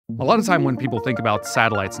A lot of time when people think about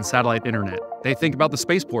satellites and satellite internet, they think about the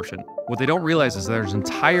space portion. What they don't realize is there's an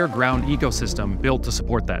entire ground ecosystem built to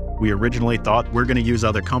support that. We originally thought we're going to use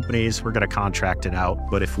other companies, we're going to contract it out.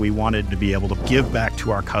 But if we wanted to be able to give back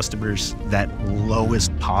to our customers that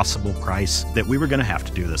lowest possible price, that we were going to have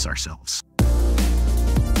to do this ourselves.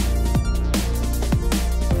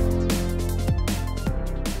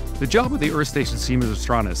 The job of the Earth Station team at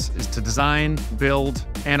Astranis is to design, build,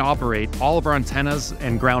 and operate all of our antennas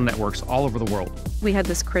and ground networks all over the world. We had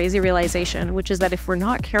this crazy realization, which is that if we're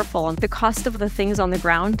not careful, the cost of the things on the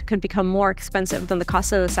ground could become more expensive than the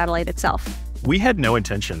cost of the satellite itself. We had no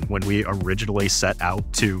intention when we originally set out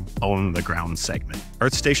to own the ground segment.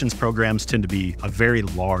 Earth Station's programs tend to be a very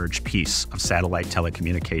large piece of satellite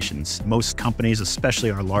telecommunications. Most companies,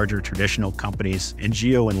 especially our larger traditional companies, and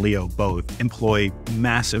GEO and LEO both, employ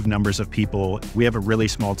massive numbers of people. We have a really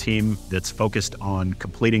small team that's focused on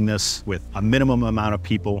completing this with a minimum amount of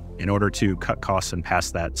people in order to cut costs and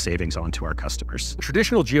pass that savings on to our customers.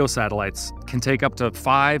 Traditional GEO satellites can take up to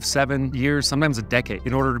 5, 7 years, sometimes a decade,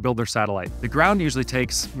 in order to build their satellite. The ground usually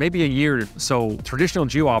takes maybe a year, so traditional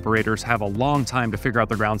GEO operators have a long time to figure out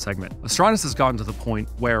their ground segment. Astranis has gotten to the point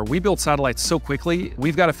where we build satellites so quickly,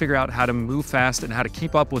 we've got to figure out how to move fast and how to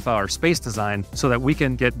keep up with our space design so that we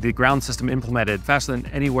can get the ground system implemented faster than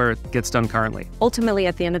anywhere it gets done currently. Ultimately,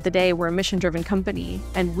 at the end of the day, we're a mission-driven company,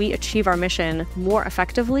 and we achieve our mission more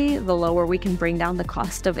effectively the lower we can bring down the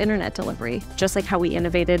cost of internet delivery. Just like how we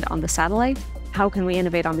innovated on the satellite, how can we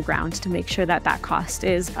innovate on the ground to make sure that that cost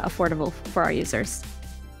is affordable for our users?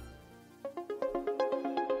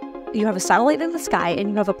 You have a satellite in the sky and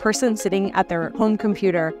you have a person sitting at their home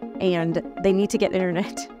computer and they need to get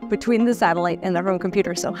internet between the satellite and their home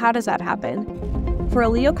computer. So how does that happen? For a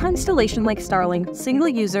LEO constellation like Starlink, single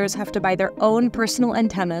users have to buy their own personal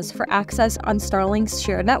antennas for access on Starlink's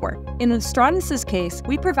shared network. In Astranis' case,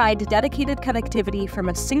 we provide dedicated connectivity from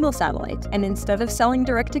a single satellite, and instead of selling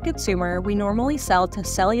direct to consumer, we normally sell to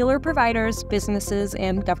cellular providers, businesses,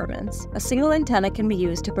 and governments. A single antenna can be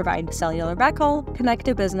used to provide cellular backhaul, connect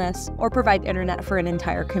a business, or provide internet for an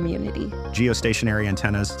entire community. Geostationary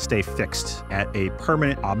antennas stay fixed at a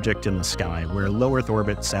permanent object in the sky, where low Earth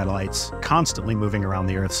orbit satellites constantly moving around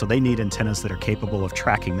the Earth, so they need antennas that are capable of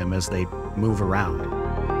tracking them as they move around.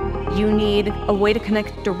 You need a way to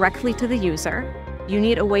connect directly to the user. You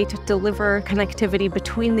need a way to deliver connectivity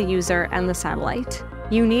between the user and the satellite.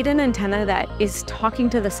 You need an antenna that is talking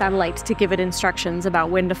to the satellite to give it instructions about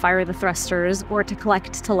when to fire the thrusters or to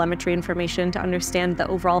collect telemetry information to understand the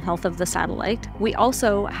overall health of the satellite. We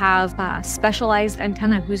also have a specialized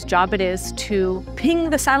antenna whose job it is to ping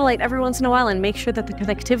the satellite every once in a while and make sure that the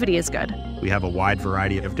connectivity is good. We have a wide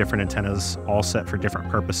variety of different antennas, all set for different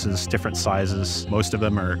purposes, different sizes. Most of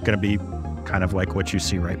them are going to be kind of like what you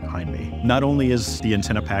see right behind me. Not only is the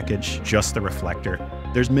antenna package just the reflector,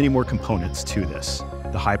 there's many more components to this.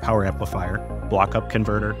 The high power amplifier, block up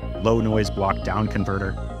converter, low noise block down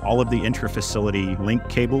converter, all of the intra-facility link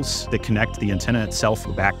cables that connect the antenna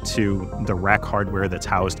itself back to the rack hardware that's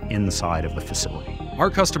housed inside of the facility. Our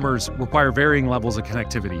customers require varying levels of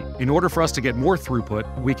connectivity. In order for us to get more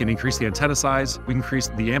throughput, we can increase the antenna size, we can increase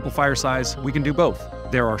the amplifier size, we can do both.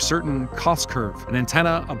 There are certain cost curves. An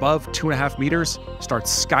antenna above 2.5 meters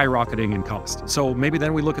starts skyrocketing in cost. So maybe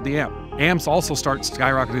then we look at the amp. Amps also start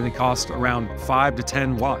skyrocketing in cost around 5 to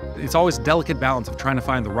 10 watt. It's always a delicate balance of trying to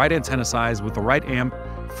find the right antenna size with the right amp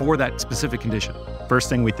for that specific condition. First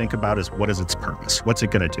thing we think about is what is its purpose? What's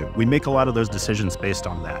it going to do? We make a lot of those decisions based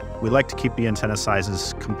on that. We like to keep the antenna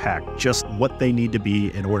sizes compact, just what they need to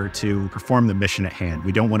be in order to perform the mission at hand.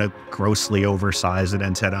 We don't want to grossly oversize an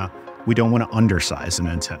antenna. We don't want to undersize an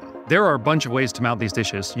antenna. There are a bunch of ways to mount these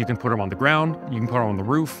dishes. You can put them on the ground, you can put them on the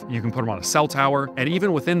roof, you can put them on a cell tower, and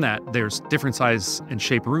even within that, there's different size and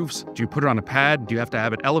shape roofs. Do you put it on a pad? Do you have to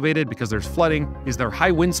have it elevated because there's flooding? Is there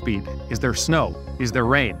high wind speed? Is there snow? Is there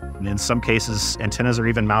rain? And in some cases, antennas are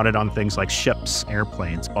even mounted on things like ships,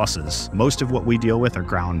 airplanes, buses. Most of what we deal with are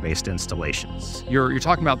ground-based installations. You're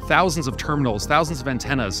talking about thousands of terminals, thousands of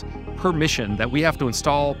antennas per mission that we have to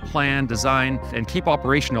install, plan, design, and keep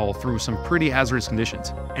operational through some pretty hazardous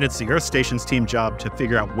conditions. And it's the Earth Station's team job to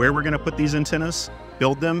figure out where we're going to put these antennas,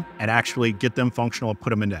 build them, and actually get them functional and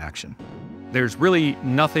put them into action. There's really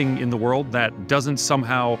nothing in the world that doesn't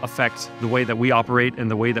somehow affect the way that we operate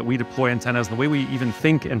and the way that we deploy antennas, the way we even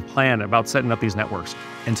think and plan about setting up these networks.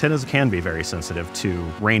 Antennas can be very sensitive to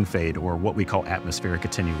rain fade, or what we call atmospheric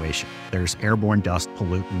attenuation. There's airborne dust,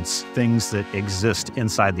 pollutants, things that exist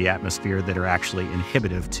inside the atmosphere that are actually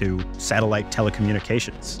inhibitive to satellite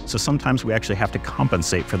telecommunications. So sometimes we actually have to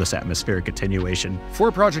compensate for this atmospheric attenuation. For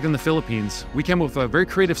a project in the Philippines, we came up with a very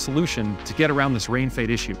creative solution to get around this rain fade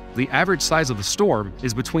issue. The average size of the storm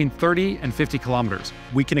is between 30 and 50 kilometers.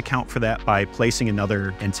 We can account for that by placing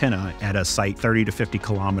another antenna at a site 30 to 50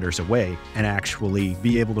 kilometers away and actually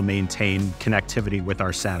be able to maintain connectivity with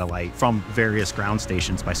our satellite from various ground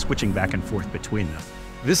stations by switching back and forth between them.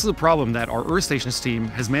 This is a problem that our Earth Stations team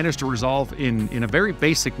has managed to resolve in a very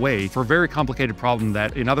basic way for a very complicated problem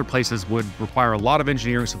that in other places would require a lot of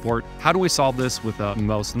engineering support. How do we solve this with the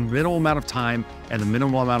most minimal amount of time and the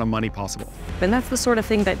minimal amount of money possible? And that's the sort of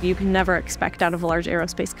thing that you can never expect out of a large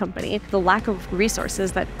aerospace company. The lack of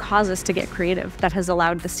resources that cause us to get creative that has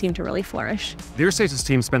allowed this team to really flourish. The Earth Stations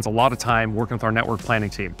team spends a lot of time working with our network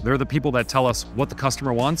planning team. They're the people that tell us what the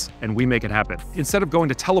customer wants and we make it happen. Instead of going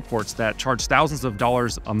to teleports that charge thousands of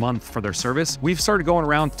dollars a month for their service, we've started going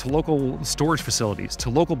around to local storage facilities, to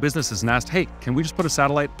local businesses and asked, hey, can we just put a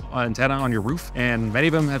satellite antenna on your roof? And many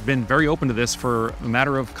of them have been very open to this for a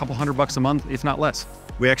matter of a couple $100 a month, if not less.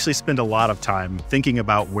 We actually spend a lot of time thinking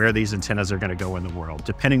about where these antennas are going to go in the world,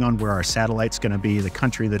 depending on where our satellite's going to be, the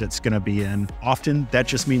country that it's going to be in. Often that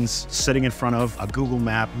just means sitting in front of a Google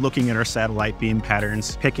map, looking at our satellite beam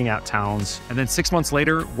patterns, picking out towns. And then 6 months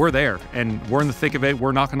later, we're there and we're in the thick of it.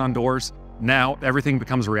 We're knocking on doors. Now everything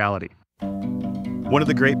becomes a reality. One of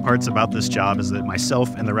the great parts about this job is that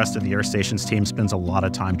myself and the rest of the Earth Stations team spends a lot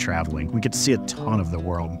of time traveling. We get to see a ton of the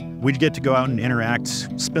world. We get to go out and interact,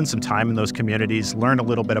 spend some time in those communities, learn a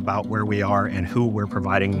little bit about where we are and who we're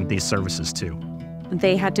providing these services to.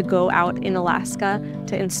 They had to go out in Alaska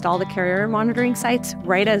to install the carrier monitoring sites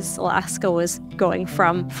right as Alaska was going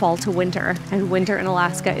from fall to winter. And winter in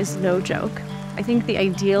Alaska is no joke. I think the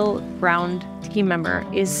ideal ground team member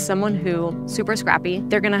is someone who super scrappy.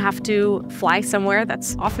 They're going to have to fly somewhere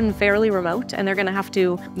that's often fairly remote, and they're going to have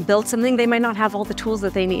to build something. They might not have all the tools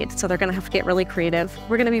that they need, so they're going to have to get really creative.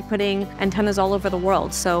 We're going to be putting antennas all over the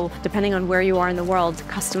world, so depending on where you are in the world,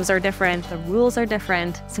 customs are different, the rules are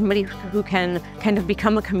different. Somebody who can kind of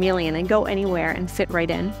become a chameleon and go anywhere and fit right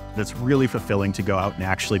in. It's really fulfilling to go out and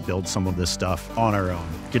actually build some of this stuff on our own.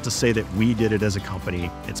 Get to say that we did it as a company.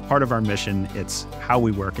 It's part of our mission. It's how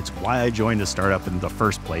we work. It's why I joined a startup in the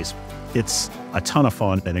first place. It's a ton of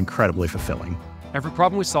fun and incredibly fulfilling. Every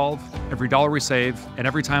problem we solve, every dollar we save, and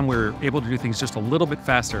every time we're able to do things just a little bit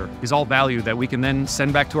faster is all value that we can then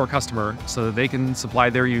send back to our customer so that they can supply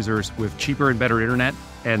their users with cheaper and better internet.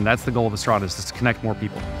 And that's the goal of Astranis, is to connect more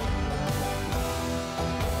people.